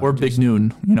 Or Big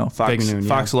Noon. Fox, Big Noon,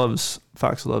 Fox loves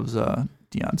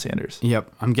Deion Sanders.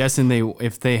 Yep. I'm guessing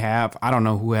if they have, I don't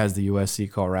know who has the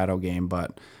USC Colorado game,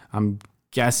 but I'm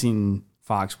guessing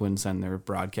Fox wouldn't send their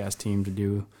broadcast team to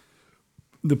do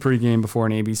the pregame before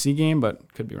an ABC game,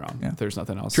 but could be wrong. Yeah. If there's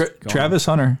nothing else. Travis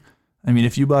Hunter.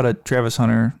 If you bought a Travis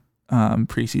Hunter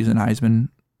preseason Heisman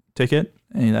ticket,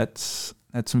 that's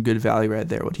some good value right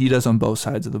there. What he does on both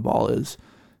sides of the ball is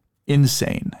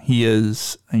insane. He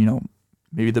is,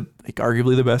 maybe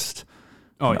arguably the best.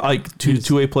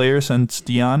 Two-way player since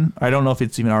Deion. I don't know if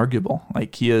it's even arguable.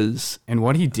 He is. And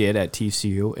what he did at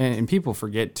TCU, and people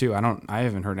forget too, I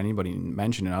haven't heard anybody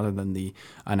mention it other than the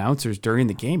announcers during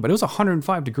the game, but it was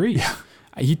 105 degrees. Yeah.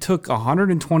 He took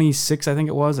 126, I think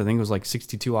it was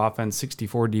 62 offense,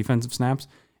 64 defensive snaps,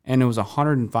 and it was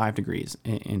 105 degrees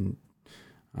in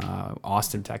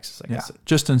Austin, Texas, I guess.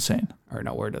 Just insane. Or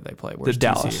no, where did they play? Where's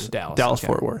Dallas. Dallas, okay.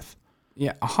 Fort Worth.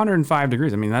 Yeah, 105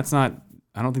 degrees. That's not...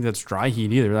 I don't think that's dry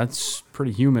heat either. That's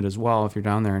pretty humid as well if you're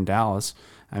down there in Dallas.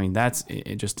 That's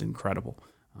just incredible.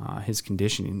 His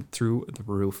conditioning through the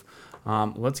roof.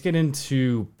 Let's get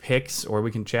into picks, or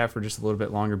we can chat for just a little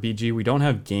bit longer. BG, we don't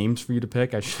have games for you to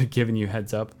pick. I should have given you a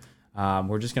heads up.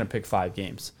 We're just going to pick 5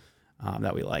 games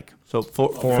that we like. So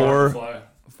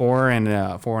four and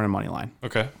a money line.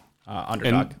 Okay.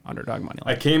 Underdog money line.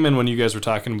 I came in when you guys were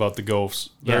talking about the Gophs.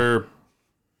 They're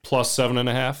plus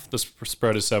 7.5. The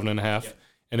spread is 7.5. Yep.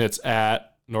 And it's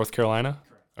at North Carolina?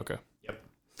 Correct. Okay. Yep.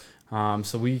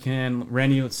 So we can,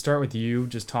 Randy, let's start with you.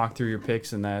 Just talk through your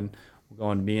picks, and then we'll go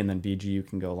on me, and then BG, you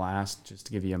can go last, just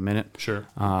to give you a minute. Sure.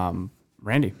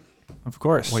 Randy. Of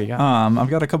course. What do you got? I've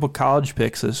got a couple college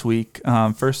picks this week.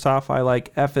 First off, I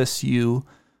like FSU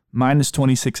minus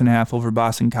 26.5 over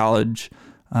Boston College.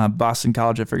 Boston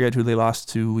College, I forget who they lost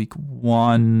to week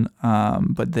 1,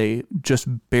 but they just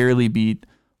barely beat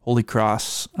Holy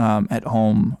Cross at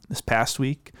home this past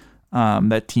week.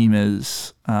 That team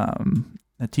is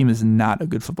not a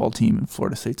good football team, and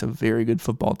Florida State's a very good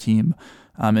football team.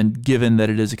 And given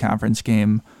that it is a conference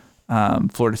game,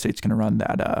 Florida State's going to run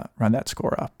that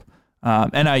score up.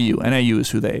 NIU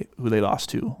is who they lost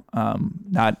to.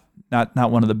 Not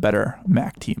one of the better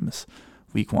MAC teams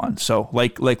week 1. So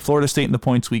like Florida State in the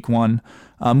points week 1.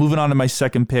 Moving on to my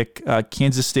second pick,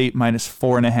 Kansas State minus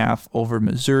 4.5 over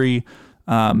Missouri.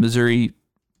 Missouri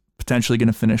potentially going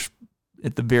to finish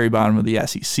at the very bottom of the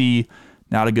SEC.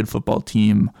 Not a good football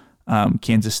team.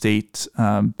 Kansas State,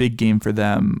 big game for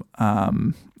them.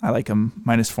 I like them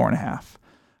minus 4.5.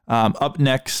 Up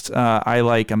next,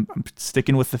 I'm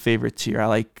sticking with the favorites here.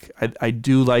 I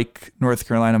do like North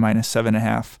Carolina minus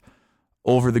 7.5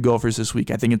 over the Gophers this week.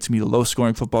 I think it's going to be a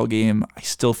low-scoring football game. I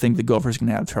still think the Gophers are going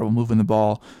to have trouble moving the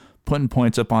ball, putting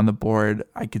points up on the board.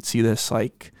 I could see this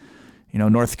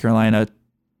North Carolina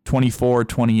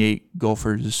 24-28,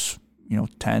 Gophers,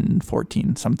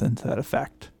 10-14, something to that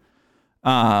effect.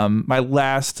 My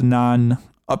last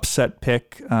non-upset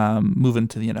pick, moving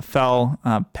to the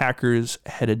NFL, Packers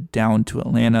headed down to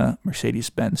Atlanta,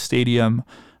 Mercedes-Benz Stadium.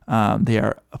 They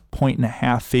are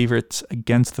 1.5 favorites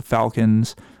against the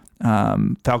Falcons.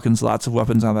 Falcons, lots of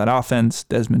weapons on that offense.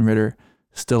 Desmond Ridder,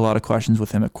 still a lot of questions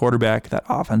with him at quarterback. That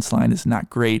offense line is not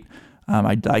great.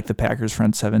 I'd like the Packers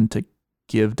front 7 to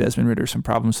give Desmond Ridder some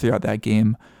problems throughout that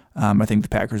game. I think the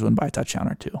Packers win by a touchdown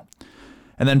or 2.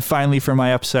 And then finally for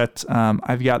my upset,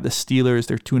 I've got the Steelers.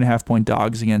 They're 2.5-point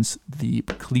dogs against the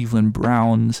Cleveland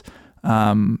Browns.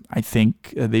 I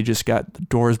think they just got the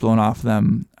doors blown off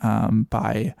them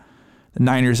by the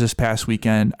Niners this past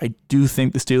weekend. I do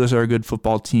think the Steelers are a good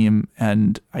football team,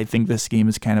 and I think this game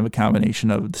is kind of a combination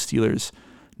of the Steelers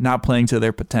not playing to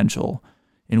their potential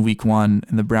in week 1,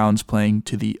 and the Browns playing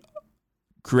to the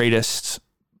greatest,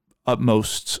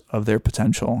 utmost of their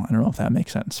potential. I don't know if that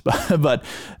makes sense, but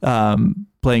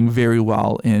playing very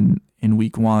well in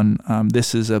week 1.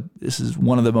 This is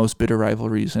one of the most bitter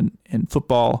rivalries in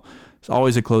football. It's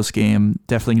always a close game.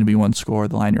 Definitely going to be one score.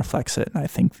 The line reflects it, and I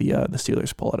think the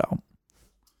Steelers pull it out.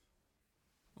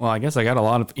 Well, I guess I got a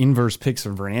lot of inverse picks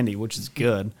of Randy, which is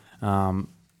good.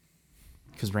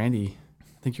 Because Randy,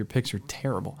 I think your picks are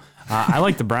terrible. I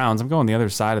like the Browns. I'm going the other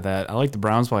side of that. I like the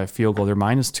Browns by a field goal. They're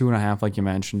 -2.5, like you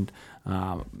mentioned.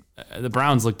 The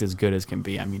Browns looked as good as can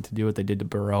be. I mean, to do what they did to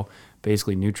Burrow,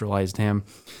 basically neutralized him.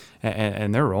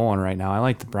 And they're rolling right now. I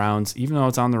like the Browns, even though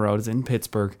it's on the road. It's in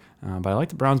Pittsburgh. But I like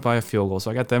the Browns by a field goal. So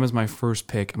I got them as my first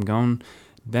pick. I'm going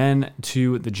then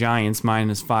to the Giants,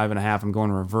 -5.5. I'm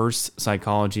going reverse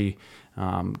psychology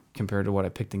compared to what I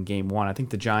picked in game 1. I think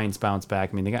the Giants bounce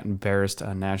back. I mean, they got embarrassed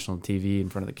on national TV in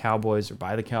front of the Cowboys or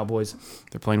by the Cowboys.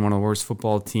 They're playing one of the worst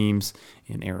football teams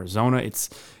in Arizona. It's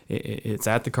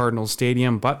at the Cardinals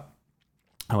Stadium, but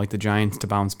I like the Giants to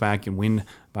bounce back and win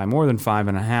by more than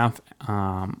 5.5.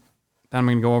 Then I'm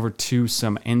going to go over to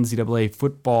some NCAA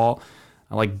football.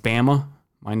 I like Bama,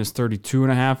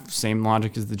 -32.5. Same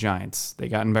logic as the Giants. They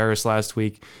got embarrassed last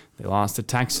week. They lost to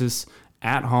Texas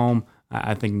at home.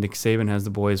 I think Nick Saban has the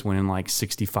boys winning like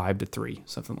 65-3,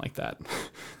 something like that.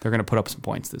 They're going to put up some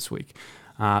points this week.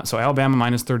 So Alabama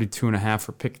 -32.5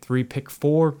 for pick 3. Pick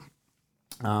 4,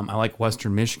 I like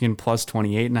Western Michigan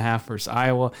 +28.5 versus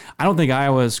Iowa. I don't think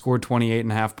Iowa has scored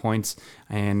 28.5 points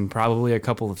in probably a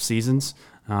couple of seasons,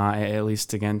 at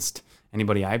least against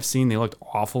anybody I've seen. They looked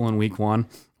awful in week 1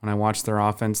 when I watched their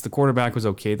offense. The quarterback was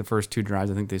okay the first 2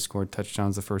 drives. I think they scored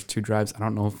touchdowns the first 2 drives. I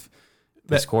don't know if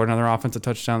they scored another offensive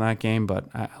touchdown that game, but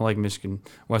I like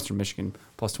Western Michigan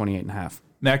 +28.5.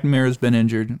 McNamara's been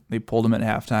injured. They pulled him at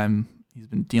halftime. He's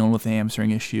been dealing with a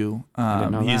hamstring issue.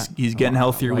 He's getting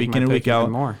healthier week in and week out.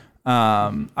 More.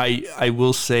 I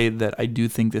will say that I do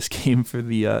think this game for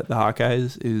the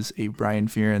Hawkeyes is a Brian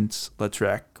Ferentz. Let's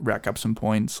rack up some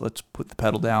points. Let's put the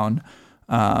pedal down,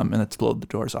 and let's blow the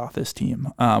doors off this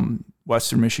team.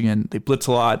 Western Michigan, they blitz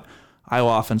a lot.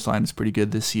 Iowa offense line is pretty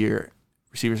good this year.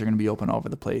 Receivers are going to be open all over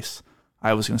the place.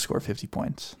 Iowa's going to score 50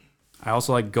 points. I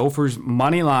also like Gophers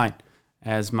money line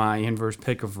as my inverse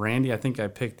pick of Randy. I think I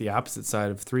picked the opposite side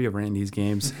of 3 of Randy's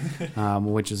games,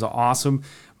 which is awesome.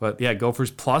 But yeah, Gophers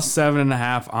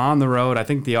 +7.5 on the road. I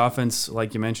think the offense,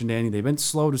 like you mentioned, Danny, they've been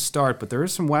slow to start, but there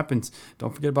is some weapons.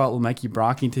 Don't forget about Lemeke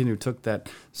Brockington, who took that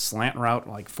slant route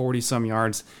like 40-some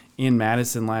yards in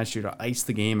Madison last year to ice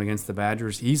the game against the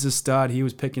Badgers. He's a stud. He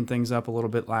was picking things up a little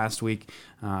bit last week,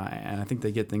 and I think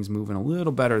they get things moving a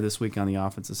little better this week on the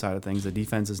offensive side of things. The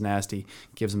defense is nasty,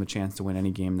 gives them a chance to win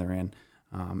any game they're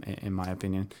in my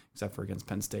opinion, except for against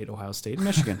Penn State, Ohio State, and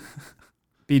Michigan.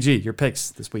 BG, your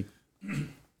picks this week.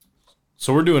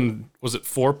 So we're doing, was it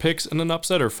 4 picks and an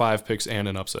upset or 5 picks and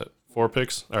an upset? 4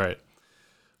 picks? All right.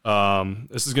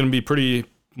 This is going to be pretty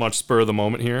much spur of the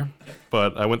moment here,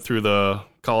 but I went through the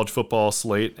college football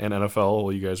slate and NFL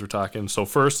while you guys were talking. So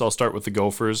first, I'll start with the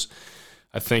Gophers.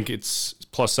 I think it's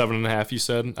 +7.5, you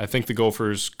said. I think the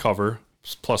Gophers cover.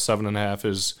 +7.5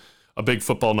 is a big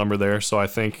football number there. So I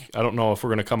don't know if we're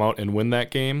going to come out and win that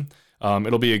game.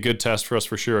 It'll be a good test for us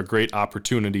for sure, a great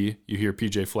opportunity. You hear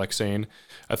PJ Fleck saying,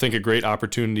 I think a great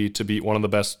opportunity to beat one of the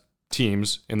best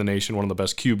teams in the nation, one of the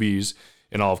best QBs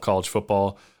in all of college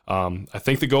football. I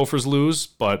think the Gophers lose,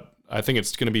 but I think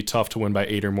it's going to be tough to win by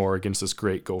 8 or more against this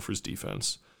great Gophers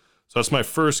defense. So that's my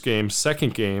first game.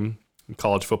 Second game in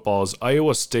college football is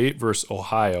Iowa State versus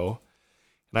Ohio.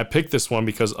 And I picked this one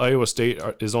because Iowa State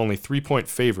is only 3-point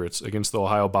favorites against the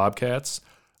Ohio Bobcats.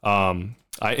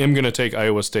 I am going to take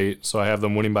Iowa State, so I have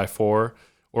them winning by 4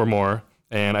 or more.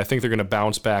 And I think they're going to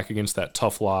bounce back against that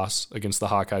tough loss against the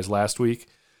Hawkeyes last week.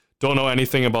 Don't know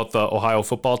anything about the Ohio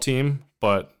football team,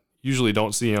 but usually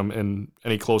don't see them in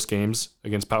any close games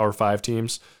against Power 5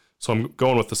 teams. So I'm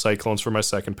going with the Cyclones for my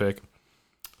second pick.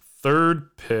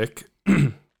 Third pick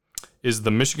is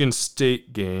the Michigan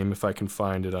State game, if I can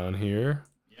find it on here.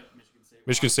 Yep,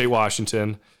 Michigan State,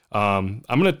 Washington. I'm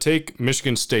going to take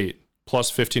Michigan State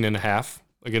 +15.5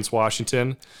 against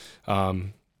Washington.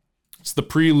 It's the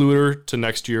preluder to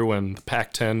next year when the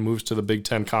Pac-10 moves to the Big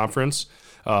Ten Conference.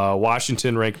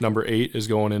 Washington, ranked number 8, is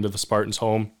going into the Spartans'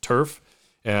 home turf.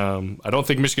 I don't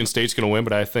think Michigan State's going to win,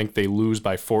 but I think they lose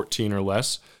by 14 or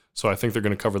less. So I think they're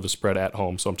going to cover the spread at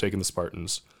home. So I'm taking the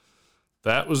Spartans.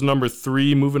 That was number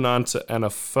 3. Moving on to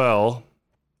NFL.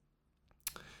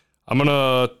 I'm going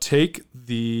to take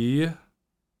the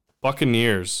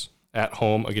Buccaneers at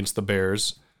home against the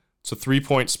Bears. It's a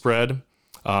 3-point spread.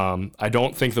 I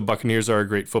don't think the Buccaneers are a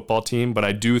great football team, but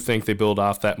I do think they build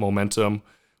off that momentum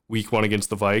week 1 against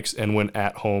the Vikes and win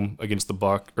at home against the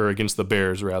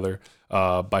Bears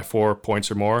by 4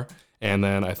 points or more. And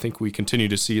then I think we continue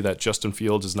to see that Justin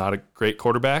Fields is not a great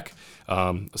quarterback,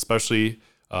 especially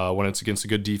when it's against a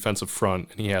good defensive front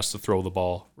and he has to throw the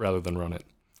ball rather than run it.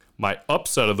 My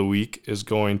upset of the week is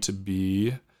going to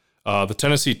be the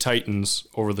Tennessee Titans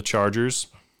over the Chargers.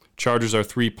 Chargers are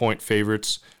 3-point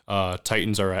favorites.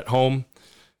 Titans are at home.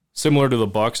 Similar to the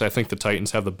Bucs, I think the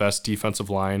Titans have the best defensive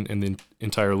line in the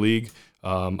entire league.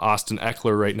 Austin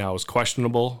Eckler right now is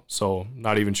questionable, so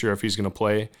not even sure if he's going to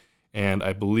play. And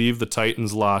I believe the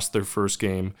Titans lost their first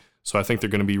game, so I think they're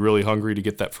going to be really hungry to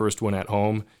get that first win at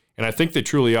home. And I think they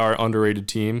truly are an underrated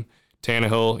team.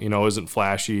 Tannehill, isn't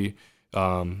flashy.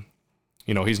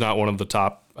 He's not one of the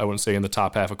top, I wouldn't say in the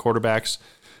top half of quarterbacks,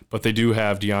 but they do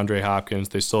have DeAndre Hopkins.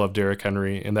 They still have Derrick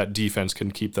Henry, and that defense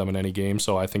can keep them in any game.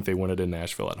 So I think they win it in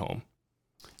Nashville at home.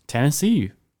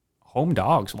 Tennessee, home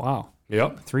dogs. Wow.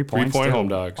 Yep. 3 points. 3-point home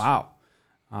dogs. Wow.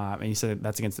 And you said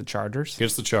that's against the Chargers?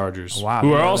 Against the Chargers. Wow.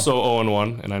 Who are also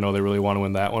 0-1, and I know they really want to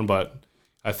win that one, but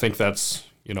I think that's,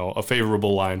 a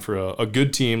favorable line for a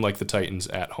good team like the Titans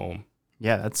at home.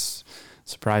 Yeah, that's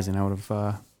surprising. I would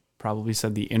have probably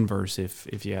said the inverse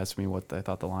if you asked me what I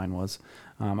thought the line was.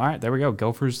 All right, there we go.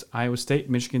 Gophers, Iowa State,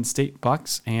 Michigan State,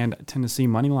 Bucks, and Tennessee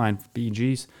moneyline for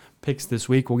BG's picks this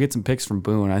week. We'll get some picks from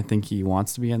Boone. I think he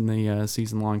wants to be in the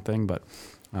season-long thing, but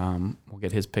we'll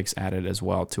get his picks added as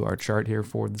well to our chart here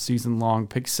for the season-long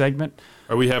pick segment.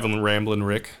 Are we having Ramblin'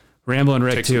 Rick? Ramblin'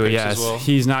 Rick too, yes. Well?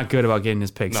 He's not good about getting his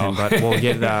picks in, but we'll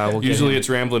get. Usually it's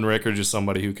Ramblin' Rick or just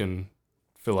somebody who can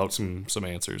fill out some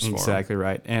answers. Exactly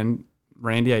right. And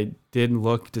Randy, I did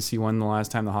look to see when the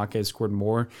last time the Hawkeyes scored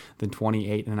more than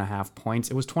 28.5 points.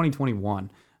 It was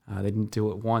 2021. They didn't do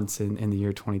it once in the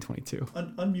year 2022.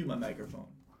 Unmute my microphone.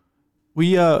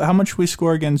 We how much we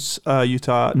score against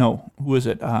Utah? No, who was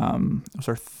it? It was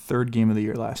our third game of the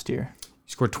year last year.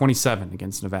 He scored 27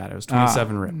 against Nevada. It was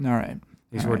 27 rip. All right.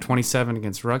 He scored 27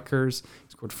 against Rutgers. He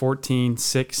scored 14,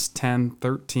 6, 10,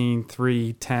 13,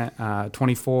 3, 10,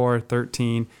 24,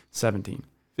 13, 17.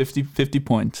 50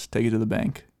 points. Take it to the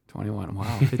bank. 21.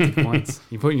 Wow, 50 points.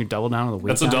 You putting your double down of the week?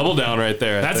 That's a double down right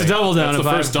there. That's a double down. That's the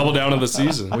first double down of the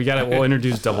season. We'll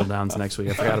introduce double downs next week.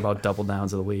 I forgot about double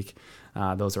downs of the week.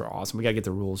 Those are awesome. We got to get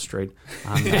the rules straight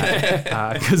on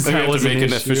that. Because that was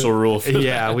an official rule for that.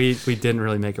 Yeah, we didn't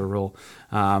really make a rule.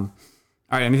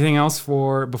 All right, anything else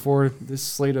before this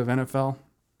slate of NFL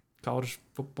college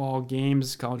football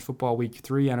games, college football week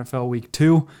 3, NFL week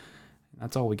 2?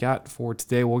 That's all we got for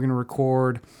today. We're going to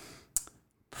record,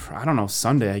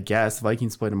 Sunday, I guess. The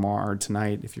Vikings play tomorrow or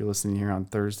tonight if you're listening here on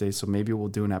Thursday, so maybe we'll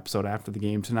do an episode after the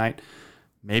game tonight.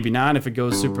 Maybe not if it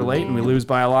goes super late and we lose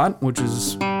by a lot, which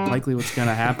is likely what's going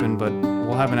to happen, but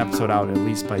we'll have an episode out at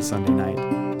least by Sunday night,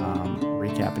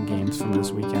 recapping games from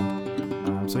this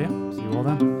weekend. See you all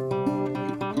then.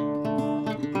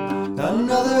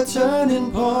 Another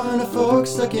turning point, a fork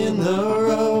stuck in the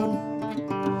road.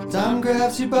 Time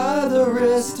grabs you by the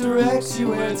wrist, directs you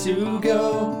where to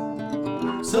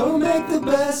go. So make the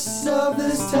best of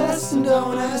this test and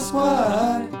don't ask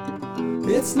why.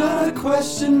 It's not a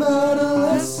question but a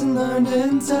lesson learned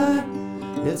in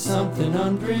time. It's something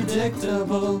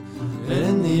unpredictable, and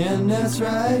in the end that's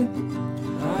right.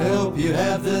 I hope you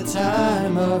have the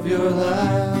time of your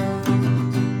life.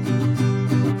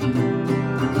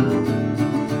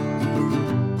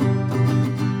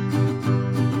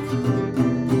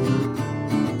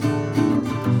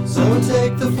 So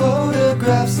take the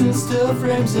photographs and still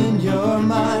frames in your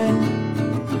mind,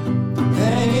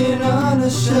 hanging on a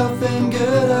shelf in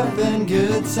good up and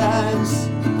good times.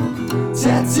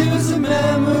 Tattoos of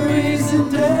memories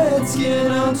and dead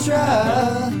skin on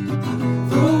trial.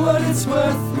 For what it's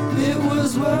worth, it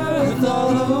was worth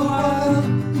all the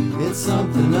while. It's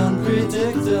something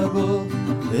unpredictable,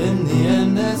 in the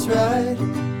end that's right.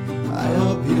 I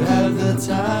hope you have the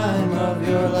time of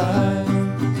your life.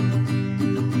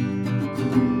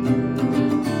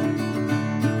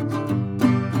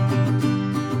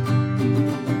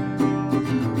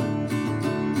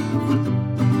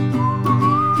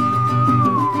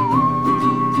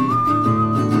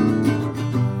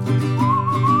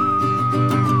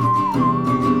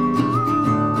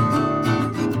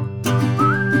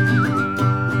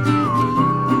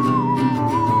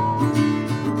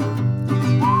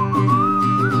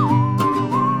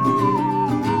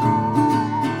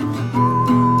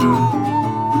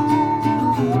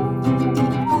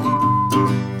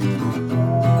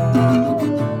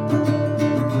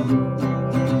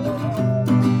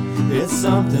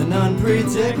 Something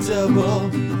unpredictable,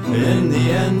 In the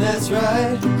end, that's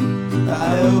right.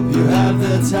 I hope you have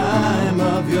the time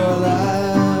of your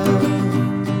life.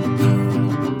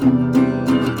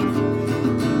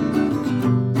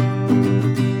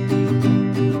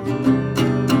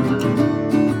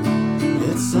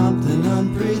 It's something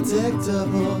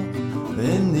unpredictable.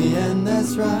 In the end,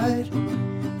 that's right.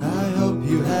 I hope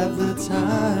you have the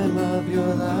time of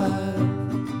your life.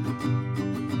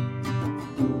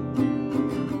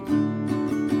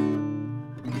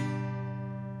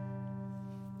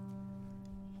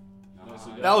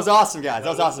 That was awesome, guys. That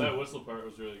was awesome. That whistle part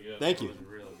was really good. Thank you. That was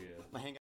really good. My hand